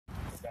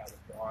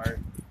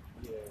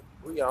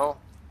We on.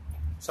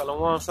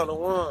 Shalom,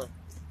 shalom.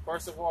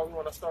 First of all, we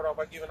want to start off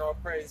by giving our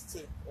praise to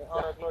and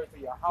honor and glory to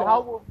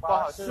Yahweh,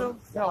 Bahashim,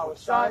 Yahweh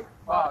Shai,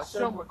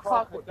 Bahashim,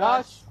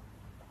 Rakakadash.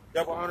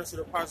 Double honor to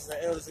the apostles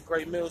and elders, a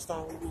great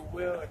millstone who rule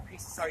well, and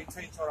peace and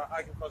salutations to our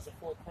icon across the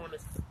four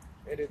corners,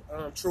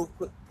 and truth,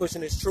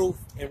 pushing his truth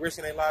and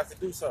risking their lives to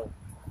do so.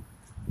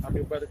 I'm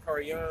your brother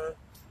Kari Young.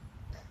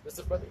 This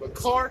is brother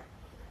Bakar.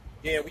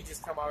 Yeah, we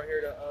just come out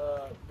here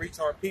to reach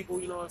our people,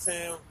 you know what I'm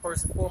saying?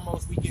 First and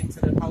foremost, we get into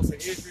the house of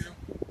Israel.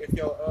 If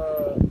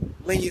your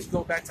lineage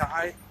go back to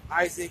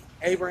Isaac,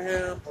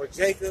 Abraham, or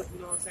Jacob, you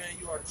know what I'm saying?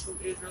 You are the true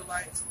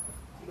Israelites,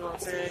 you know what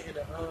I'm saying? And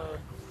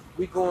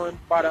we going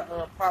by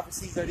the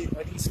prophecies of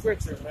these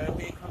scriptures, man.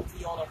 We ain't coming to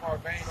y'all of our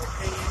vain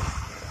opinion,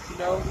 you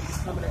know? We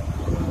just coming to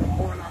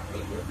warn our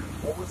people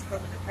of what's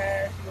coming to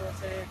pass, you know what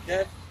I'm saying?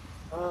 Death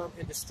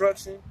and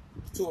destruction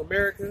to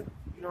America.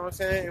 You know what I'm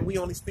saying? And we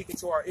only speaking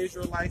to our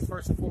Israelites,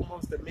 first and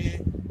foremost, the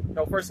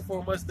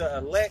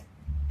elect,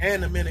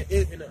 and the men of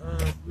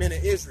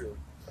Israel.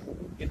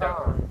 Get that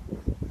one.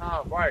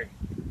 Right.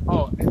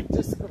 Oh, and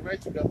just to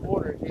correct you, the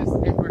order is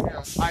Abraham,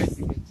 Isaac,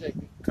 and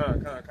Jacob.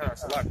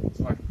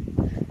 Salaki.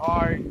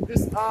 Alright,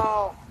 this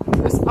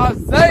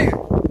Isaiah,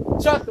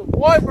 chapter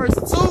 1, verse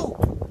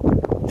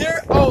 2.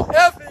 Hear, O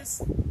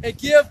heavens, and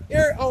give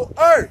ear, O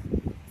earth.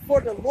 For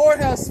the Lord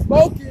has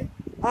spoken,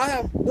 I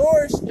have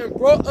nourished and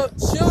brought up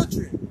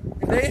children,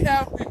 and they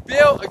have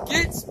rebelled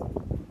against me.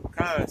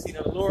 See,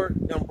 the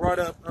Lord done brought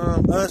up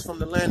us from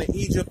the land of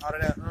Egypt out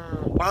of that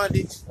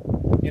bondage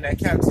and that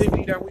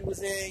captivity that we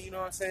was in, you know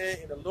what I'm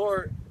saying? And the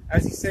Lord,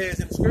 as he says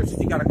in the scriptures,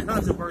 he got a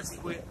controversy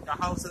with the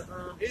house of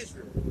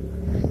Israel. You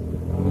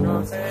know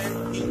what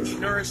I'm saying? He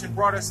nourished and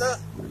brought us up.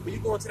 When you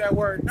go into that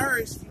word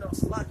nourished, you know,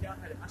 Salaki, I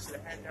should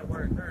have had that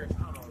word nourished.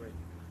 I don't know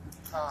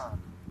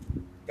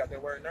already. Got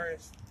that word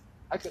nourished?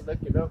 I can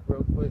look it up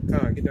real quick.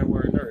 Get that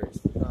word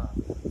nourished.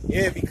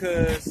 Yeah,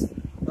 because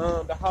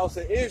the house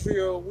of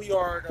Israel, we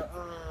are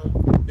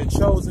the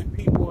chosen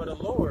people of the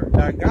Lord,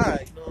 our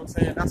God. You know what I'm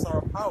saying? That's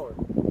our power.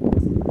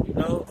 You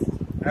know,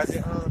 as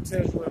it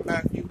tells you in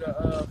Matthew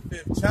the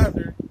 5th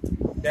chapter,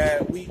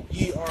 that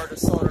ye are the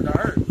salt of the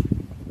earth,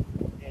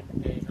 and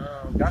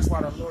that's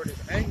why the Lord is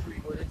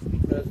angry with us,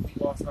 because we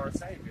lost our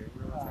Savior.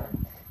 You know what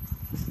I'm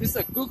saying? It's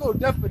a Google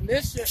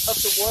definition of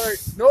the word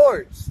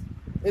nourish.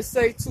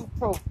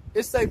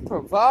 It say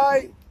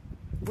provide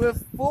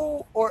with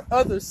food or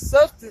other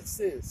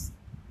substances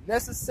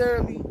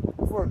necessarily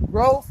for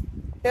growth,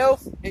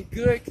 health, and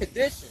good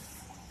condition.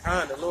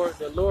 The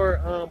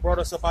Lord brought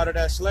us up out of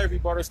that slavery,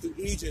 brought us through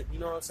Egypt, you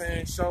know what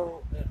I'm saying?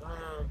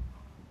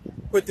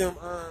 Put them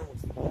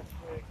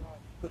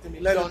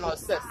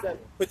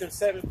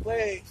 7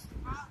 plagues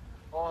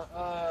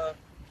on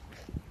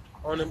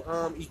them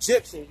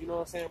Egyptians, you know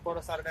what I'm saying? Brought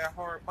us out of that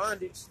hard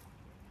bondage,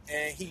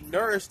 and he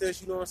nourished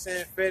us, you know what I'm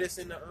saying? Fed us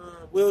in the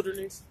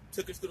wilderness,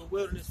 took us to the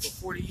wilderness for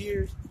 40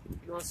 years,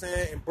 you know what I'm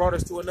saying? And brought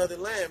us to another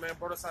land, man,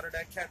 brought us out of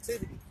that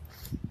captivity.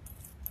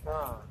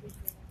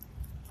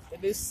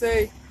 And they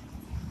say,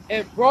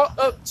 and brought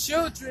up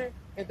children,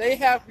 and they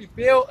have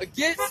rebelled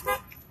against me.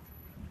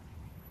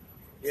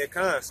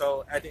 Yeah,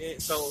 so at the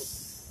end, so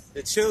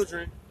the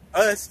children,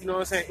 us, you know what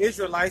I'm saying,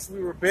 Israelites, we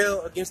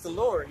rebel against the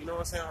Lord, you know what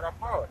I'm saying, on our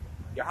power.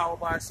 Yahweh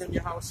Bahashim,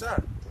 Yahweh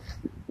Shai.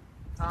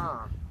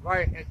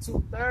 Right, and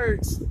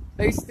 2/3,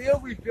 they still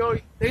rebel.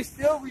 They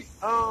still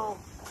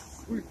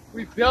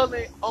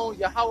rebelling on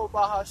Yahweh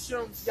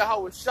Bahashim,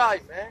 Yahweh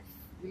Shai, man.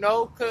 You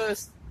know,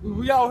 cause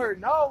we all heard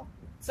now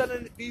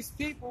telling these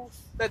people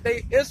that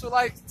they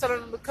Israelites,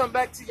 telling them to come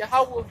back to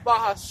Yahweh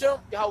Bahashim,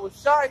 Yahweh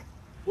Shai,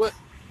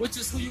 which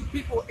is who you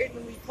people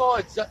ignorantly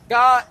call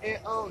God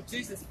and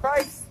Jesus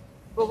Christ.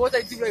 But what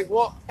they do, they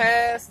walk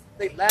past,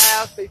 they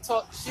laugh, they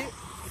talk shit.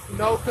 You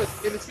know, because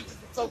in the scriptures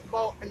we talk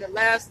about in the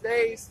last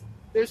days,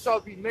 there shall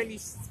be many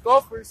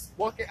scoffers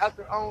walking out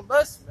their own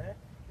lust, man.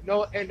 You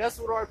know, and that's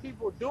what our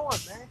people are doing,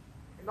 man.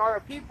 And our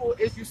people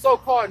is you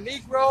so-called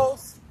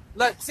Negroes,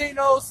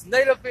 Latinos,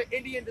 Native and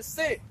Indian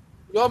descent.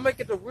 Y'all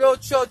make it the real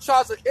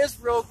tribes of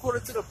Israel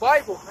according to the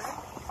Bible, man.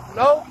 You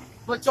know?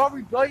 But y'all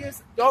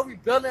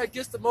rebelling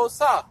against the Most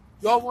High.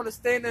 Y'all want to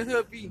stay in the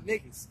hood, be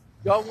niggas.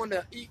 Y'all want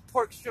to eat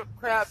pork, shrimp,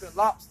 crab, and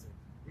lobster.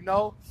 You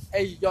know?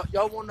 Hey,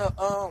 y'all want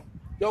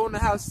to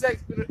have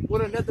sex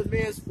with another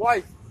man's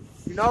wife.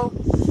 You know?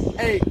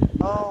 Hey,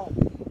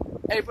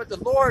 but the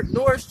Lord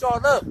nourished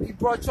y'all up. He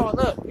brought y'all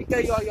up. He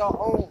gave y'all your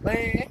own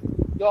land,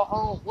 your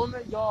own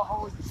woman, your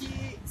own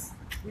kids.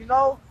 You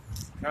know?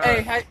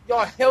 Hey,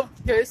 y'all health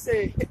care,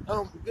 say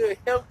good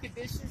health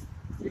condition.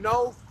 You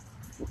know?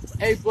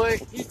 Hey, but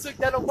he took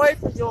that away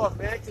from y'all,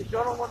 man, because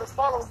y'all don't want to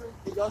follow him,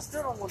 and y'all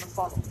still don't want to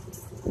follow him.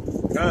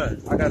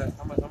 I'm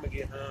gonna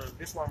get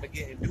this one. I'm gonna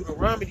get in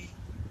Deuteronomy.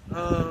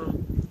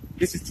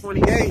 This is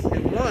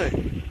 28:1,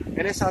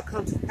 and it shall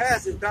come to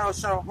pass if thou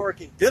shalt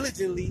hearken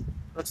diligently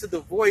unto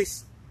the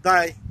voice of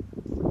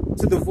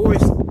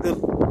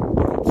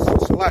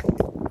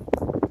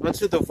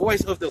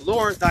the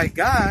Lord thy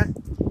God,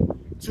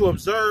 to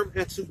observe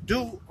and to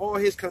do all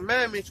his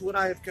commandments, what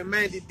I have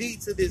commanded thee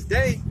to this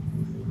day,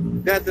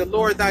 that the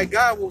Lord thy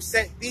God will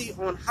set thee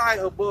on high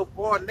above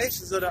all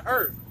nations of the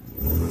earth.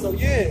 So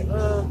yeah,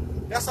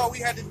 that's all we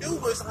had to do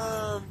was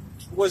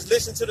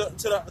listen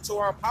to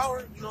our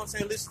power. You know what I'm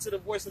saying? Listen to the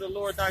voice of the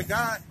Lord thy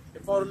God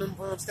and follow them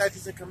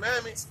statutes and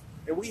commandments,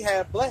 and we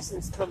have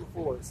blessings coming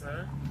for us,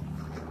 man.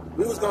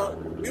 We was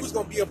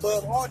gonna be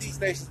above all these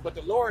nations, but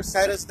the Lord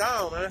sat us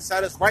down, man.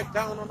 Sat us right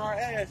down on our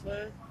ass,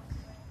 man,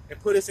 and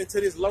put us into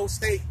this low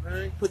state,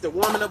 man. Put the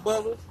woman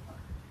above us,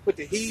 put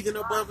the heathen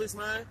above us,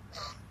 man.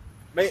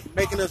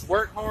 Making us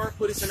work hard,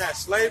 put us in that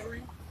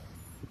slavery,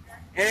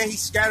 and He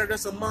scattered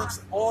us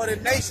amongst all the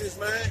nations,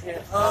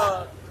 man,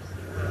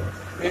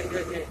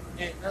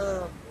 and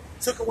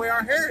took away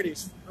our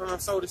heritage,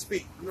 so to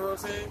speak. You know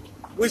what I'm saying?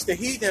 Which the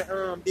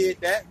heathen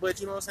did that, but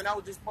you know what I'm saying? That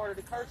was just part of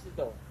the curses,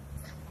 though.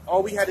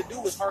 All we had to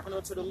do was hearken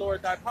unto the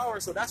Lord thy power.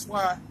 So that's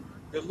why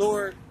the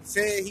Lord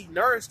said He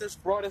nourished us,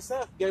 brought us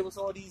up, gave us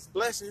all these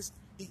blessings.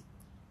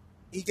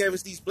 He gave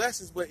us these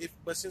blessings, but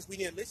since we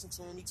didn't listen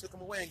to Him, He took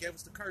them away and gave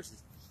us the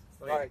curses.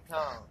 All right,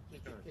 Con.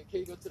 Can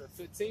you go to the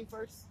 15th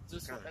verse?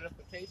 Just for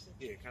edification?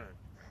 Yeah, Con.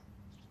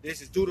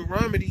 This is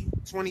Deuteronomy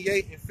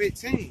 28 and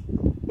 15.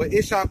 But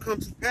it shall come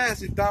to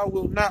pass, if thou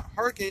wilt not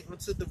hearken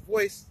unto the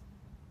voice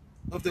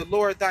of the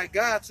Lord thy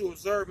God, to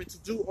observe and to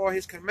do all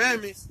His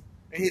commandments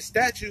and His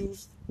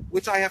statutes,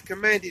 which I have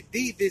commanded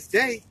thee this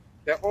day,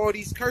 that all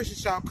these curses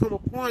shall come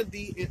upon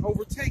thee and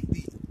overtake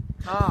thee.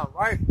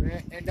 Right,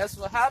 man. And that's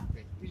what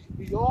happened.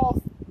 We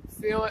all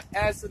feel it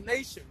as a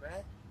nation,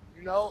 man.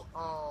 You know,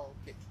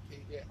 can you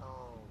get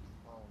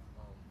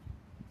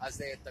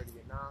Isaiah 30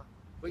 and 9?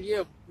 But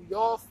yeah, we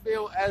all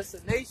feel as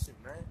a nation,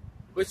 man.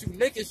 But you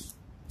niggas,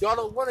 y'all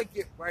don't want to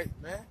get right,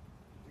 man.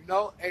 You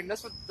know, and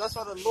that's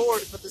why the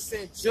Lord is about to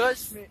send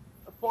judgment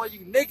upon you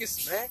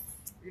niggas, man.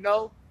 You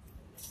know,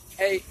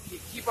 hey,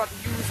 he about to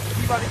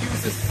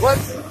use this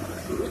blessing,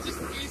 which is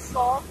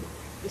Esau,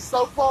 the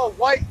so-called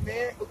white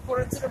man,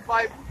 according to the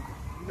Bible,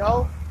 you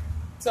know,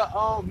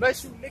 to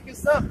mess you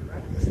niggas up,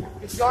 man.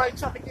 Because y'all ain't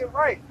trying to get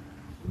right.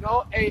 You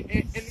know, and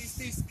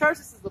these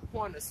curses is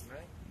upon us, man.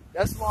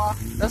 That's why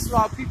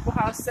people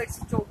have sex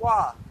with your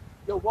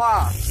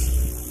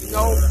wives. You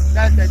know,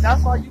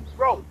 that's why you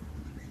broke.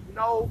 You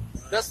know,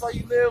 that's why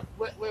you live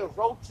with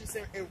roaches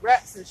and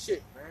rats and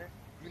shit, man.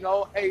 You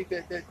know, hey,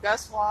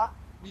 that's why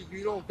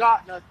you don't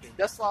got nothing.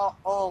 That's why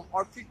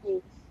our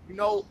people, you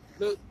know,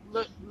 look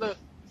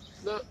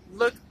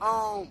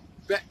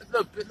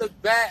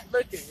bad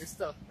looking and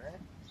stuff, man.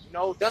 You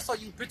know, that's why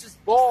you bitches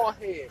bald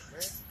head,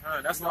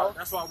 man. That's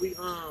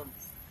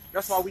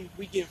why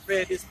we get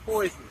fed this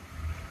poison.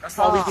 That's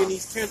why we getting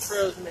these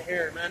chemtrails in the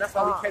air, man. That's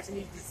why we catching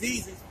these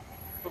diseases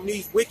from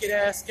these wicked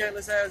ass,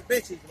 scandalous ass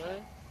bitches,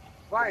 man.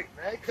 Right,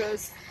 man,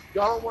 because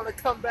y'all don't want to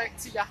come back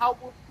to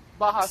Yahweh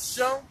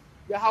Bahasham,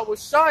 Yahweh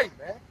Shai,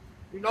 man.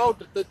 You know,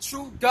 the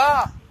true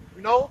God,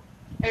 you know,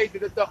 hey,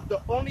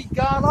 the only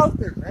God out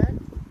there, man.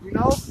 You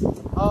know,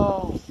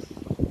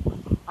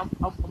 I'm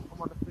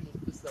gonna finish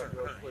this up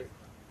real quick.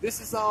 This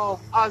is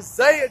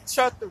Isaiah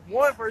chapter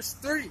 1, verse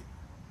 3.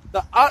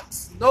 The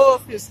ox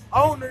knoweth his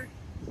owner,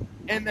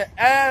 and the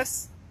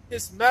ass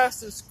his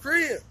master's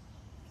crib.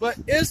 But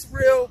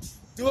Israel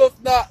doeth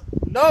not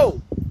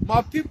know.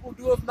 My people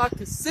doeth not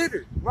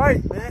consider.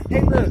 Right, man.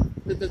 Hey, look,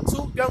 the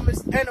two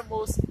dumbest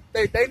animals,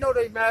 they know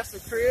they master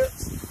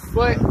cribs.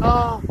 But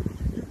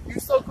you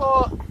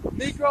so-called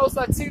Negroes,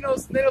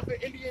 Latinos, Native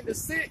and Indian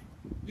descent,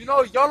 you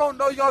know, y'all don't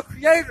know y'all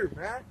creator,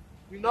 man.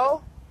 You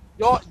know,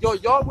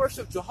 y'all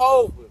worship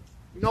Jehovah,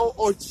 you know,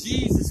 or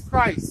Jesus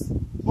Christ,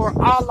 or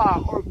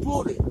Allah, or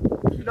Buddha,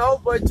 you know.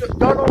 But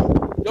y'all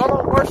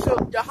don't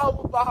worship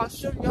Yahweh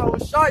Bahasham, Yahweh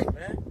Shai,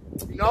 man.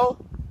 You know,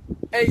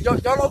 hey, y'all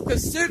don't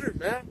consider,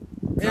 man.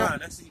 Nah,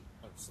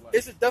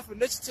 it's a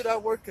definition to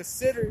that word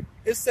consider.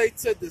 It say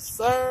to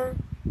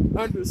discern,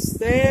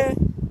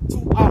 understand, to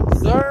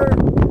observe,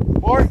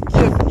 or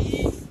give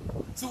heed,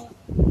 to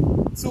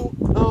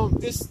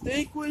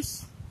distinguish,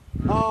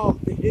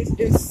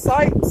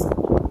 insight,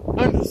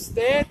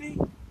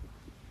 understanding,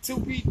 to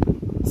be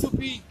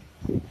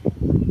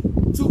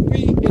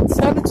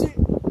intelligent,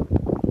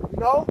 you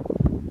know.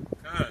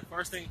 God,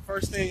 first thing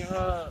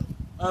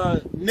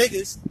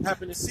niggas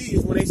happen to see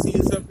is when they see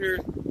us up here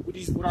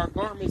with our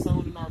garments on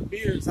and our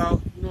beards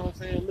out, you know what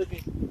I'm saying,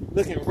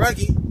 looking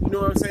rugged, you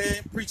know what I'm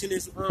saying, preaching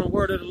this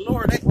word of the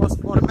Lord. They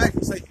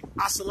automatically say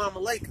Assalamu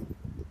alaikum.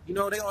 You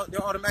know, they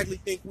automatically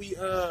think we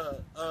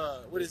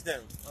what is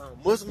them,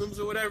 Muslims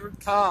or whatever.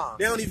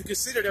 They don't even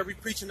consider that we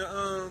preaching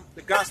the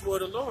gospel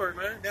of the Lord,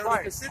 man. They don't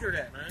even consider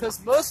that, man.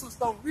 Because Muslims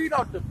don't read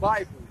out the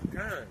Bible.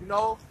 God. You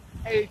know,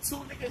 hey, two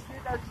niggas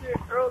did that shit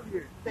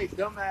earlier. They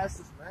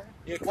dumbasses, man.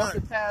 Yeah,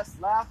 walking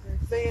past, laughing,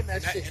 saying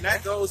that shit. And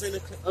that goes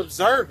into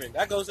observing.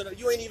 That goes into,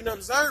 you ain't even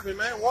observing,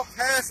 man. Walk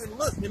past and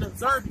look and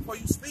observe before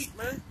you speak,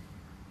 man.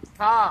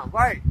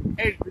 Right.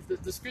 Hey,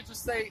 the scriptures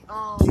say,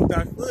 keep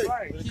thy foot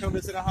and come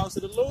into the house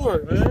of the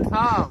Lord, man.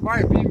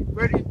 Right.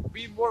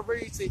 Be more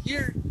ready to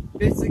hear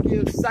than to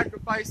give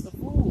sacrifice to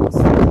fools.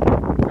 You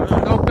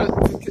know,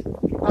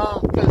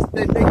 because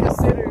they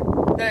consider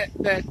that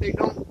they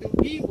don't do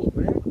evil,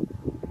 man.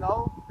 You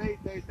know, they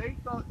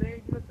thought they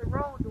ain't nothing wrong.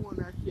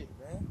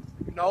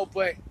 know,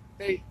 but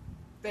they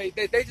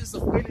just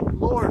offended the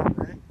Lord,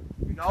 man.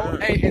 You know,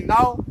 hey, and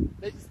now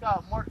they just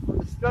got marked for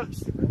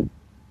destruction, man.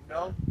 You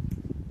know,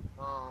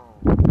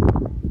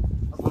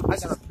 I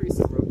got a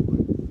precept real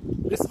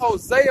quick. This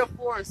Hosea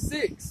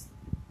 4:6.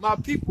 My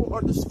people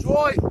are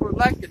destroyed for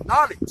lack of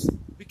knowledge,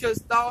 because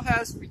thou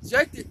hast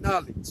rejected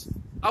knowledge.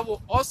 I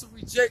will also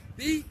reject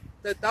thee,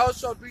 that thou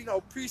shalt be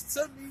no priest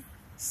to me,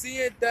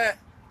 seeing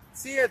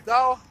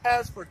thou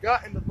hast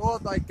forgotten the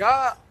Lord thy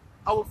God,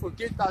 I will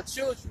forget thy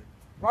children.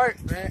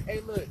 Right, man. Hey,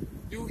 look,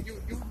 you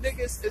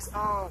niggas is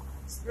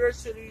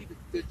spiritually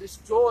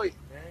destroyed,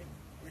 man.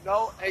 You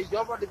know, hey,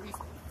 y'all about to be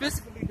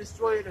physically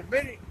destroyed in a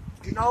minute.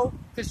 You know,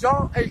 cause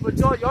y'all, hey, but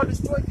y'all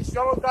destroyed because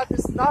y'all don't got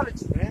this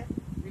knowledge, man.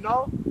 You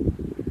know,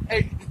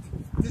 hey,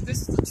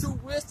 this is the true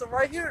wisdom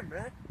right here,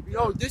 man. You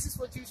know, this is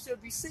what you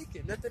should be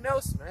seeking, nothing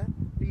else, man.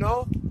 You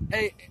know,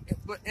 hey,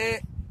 but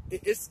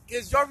it's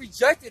y'all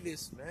rejected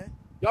this, man.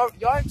 Y'all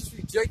ain't just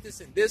reject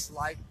this in this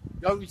life.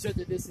 Y'all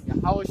rejected this in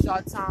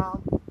Yahushua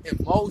time, in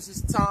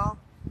Moses time.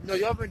 You know,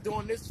 y'all been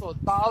doing this for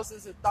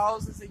thousands and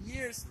thousands of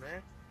years,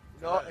 man.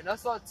 You know, and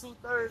that's why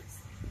 2/3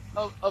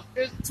 of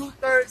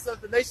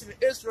the nation of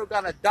Israel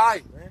gotta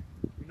die, man.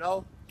 You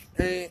know,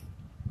 and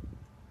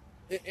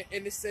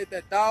it said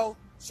that thou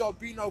shalt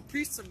be no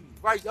priest to me,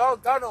 right? Y'all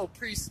got no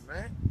priest,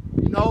 man.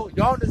 You know,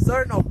 y'all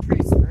deserve no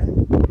priest,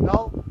 man. You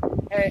know,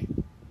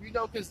 and you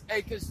know, cause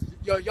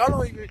y'all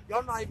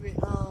not even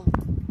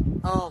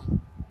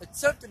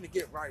attempting to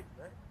get right,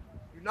 man.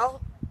 You know,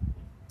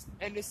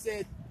 and it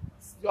said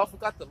y'all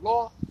forgot the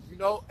law. You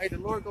know, hey, the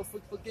Lord go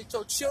forget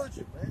your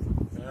children,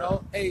 man. You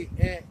know, hey,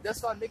 and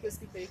that's why niggas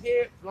get their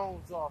head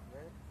blown off,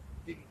 man.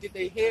 They get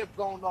their head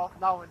blown off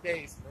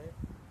nowadays, man.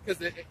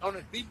 Because on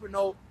a deeper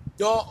note,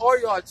 y'all are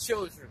y'all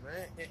children,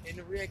 man, in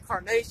the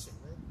reincarnation,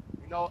 man.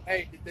 You know,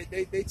 hey,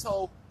 they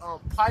told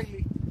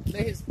Pilate,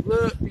 let his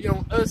blood be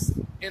on us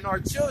and our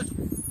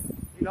children.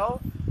 You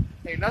know,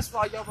 and that's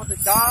why y'all about to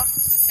die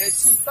in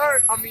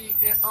 2/3. I mean,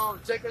 in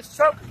Jacob's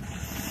trouble.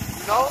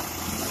 You know.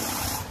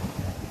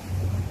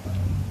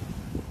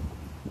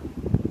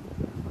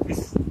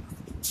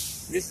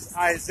 This is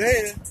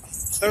Isaiah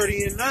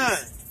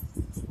 30:9.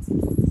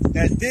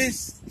 That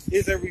this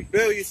is a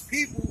rebellious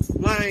people,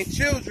 lying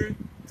children.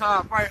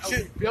 Time, right? A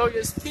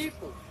rebellious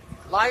people,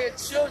 lying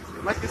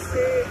children. Like it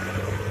said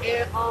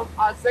in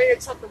Isaiah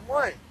chapter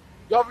 1.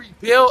 Y'all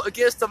rebel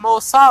against the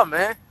Most High,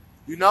 man.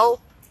 You know,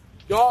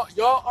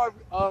 y'all are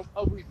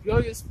a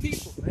rebellious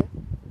people, man.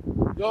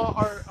 Y'all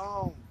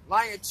are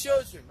lying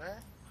children,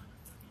 man.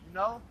 You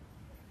know,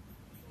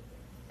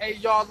 hey,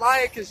 y'all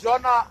lying because y'all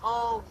not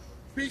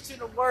preaching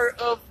the word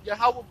of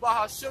Yahweh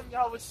Bahashim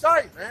Yahweh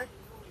Shai, man.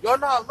 Y'all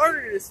not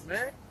learning this,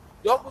 man.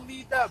 Y'all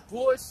believe that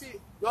bullshit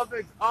y'all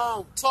been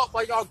taught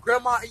by y'all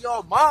grandma and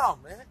y'all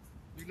mom, man.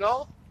 You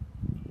know?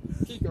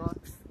 Keep going.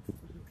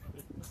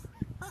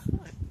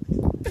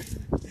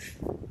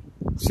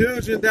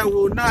 Children that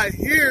will not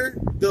hear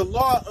the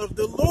law of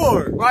the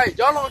Lord. Right,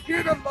 y'all don't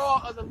hear the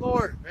law of the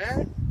Lord,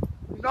 man.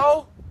 You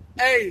know?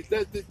 Hey,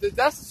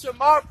 that's the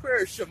Shema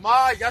prayer.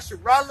 Shema,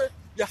 Yasharallah,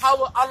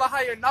 Yahweh Allah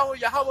Yahweh,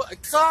 Yahweh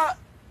Akkad.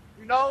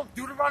 You know,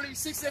 Deuteronomy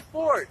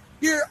 6:4.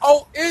 Hear,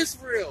 O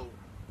Israel,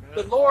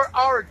 the Lord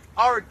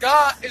our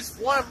God is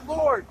one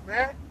Lord,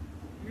 man.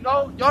 You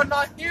know, y'all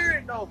not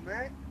hearing though,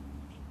 man.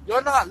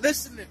 Y'all not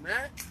listening,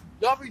 man.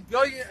 Y'all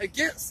rebellion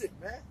against it,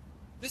 man.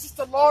 This is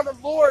the law of the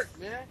Lord,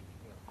 man.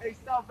 Hey,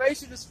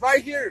 salvation is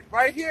right here,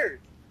 right here.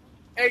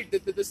 Hey,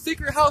 the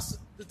secret house,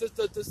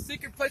 the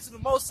secret place of the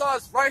Most High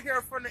is right here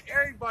in front of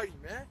everybody,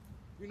 man.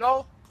 You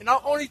know, and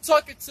I'm only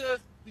talking to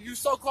you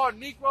so-called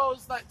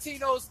Negroes,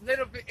 Latinos,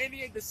 Native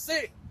Indian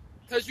descent,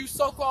 because you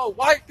so-called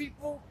white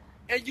people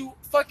and you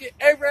fucking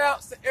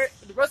Arabs,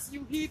 the rest of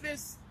you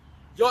heathens,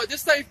 y'all,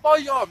 this ain't for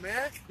y'all,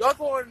 man. Y'all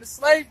going into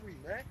slavery,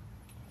 man.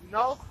 You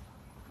know,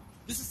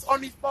 this is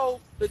only for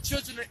the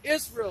children of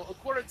Israel,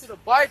 according to the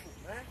Bible,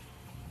 man.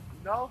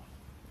 You know.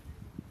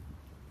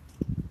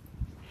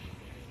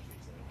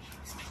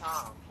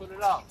 Put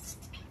it out.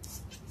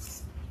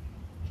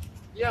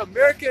 Yeah,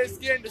 America is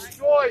getting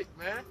destroyed,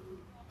 man.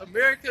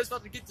 America is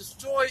about to get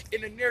destroyed in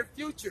the near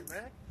future,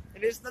 man.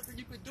 And there's nothing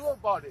you can do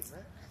about it,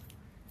 man.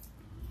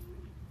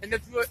 And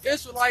if you're an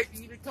Israelite, you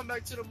need to come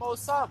back to the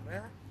Most High,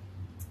 man.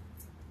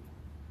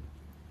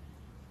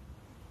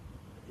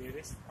 Yeah,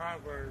 this is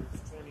Proverbs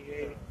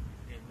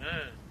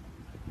 28:9.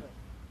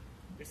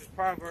 This is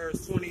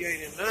Proverbs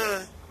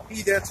 28:9.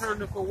 He that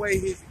turneth away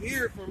his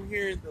ear from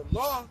hearing the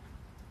law,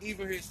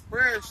 even his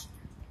prayers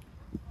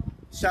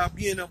shall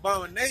be an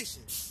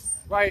abomination.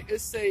 Right? It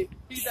say,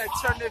 he that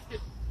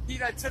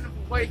turneth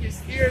away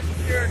his ears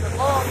from hearing the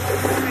law, and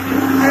his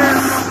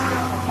prayers shall be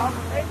an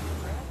abomination,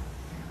 man.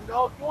 You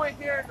know, if you ain't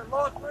hearing the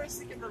law, if you ain't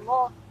seeking the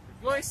law, if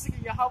you ain't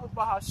seeking Yahweh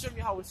Bahashim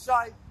Yahweh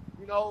Shai,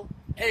 you know,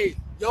 hey,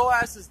 your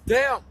ass is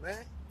down,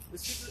 man. The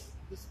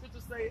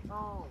scriptures say,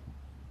 can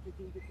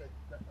you get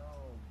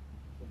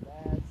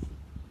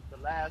the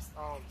last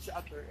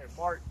chapter in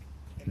Mark,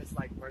 and it's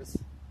like verse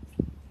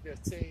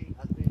 15,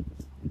 I think.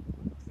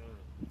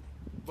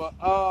 But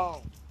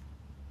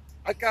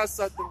I got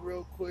something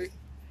real quick.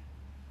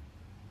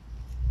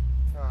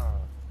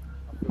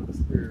 I feel the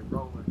spirit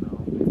rolling now.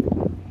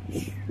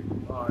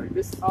 Alright,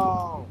 this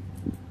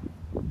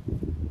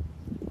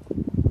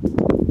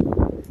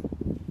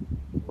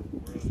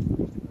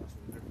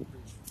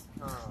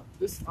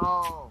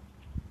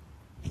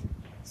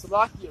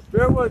Salakia,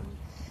 bear with me.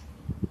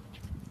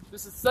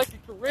 This is 2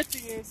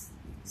 Corinthians,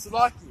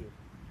 Salakia.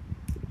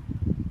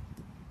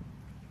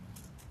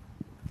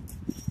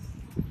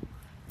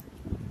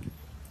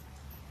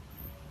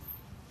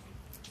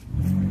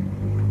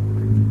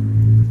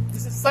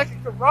 This is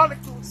 2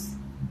 Chronicles,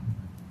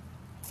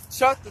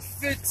 chapter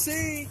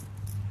 15,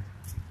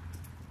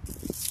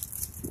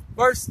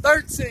 verse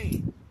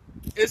 13.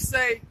 It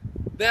say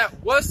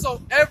that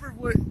whatsoever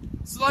would,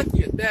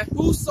 Salakia, that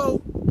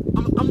whoso,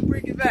 I'm gonna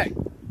bring it back.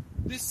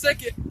 This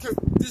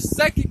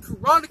second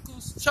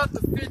Chronicles chapter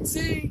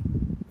 15,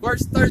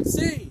 verse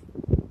 13,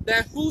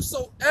 that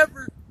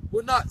whosoever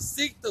will not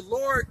seek the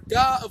Lord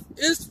God of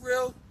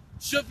Israel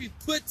should be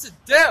put to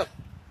death.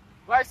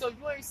 Right? So if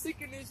you ain't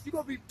seeking this, you're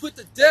gonna be put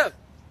to death.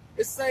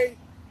 It say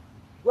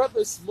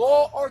whether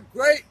small or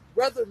great,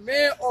 whether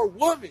man or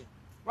woman.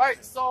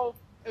 Right? So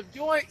if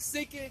you ain't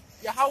seeking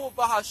Yahweh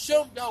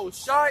Bahashem, Yahweh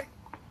Shai,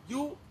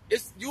 you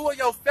and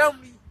your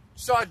family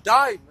shall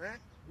die, man.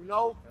 You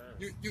know?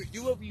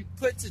 You will be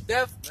put to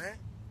death, man.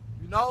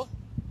 You know?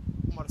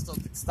 I'm gonna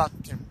stop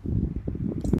the camera.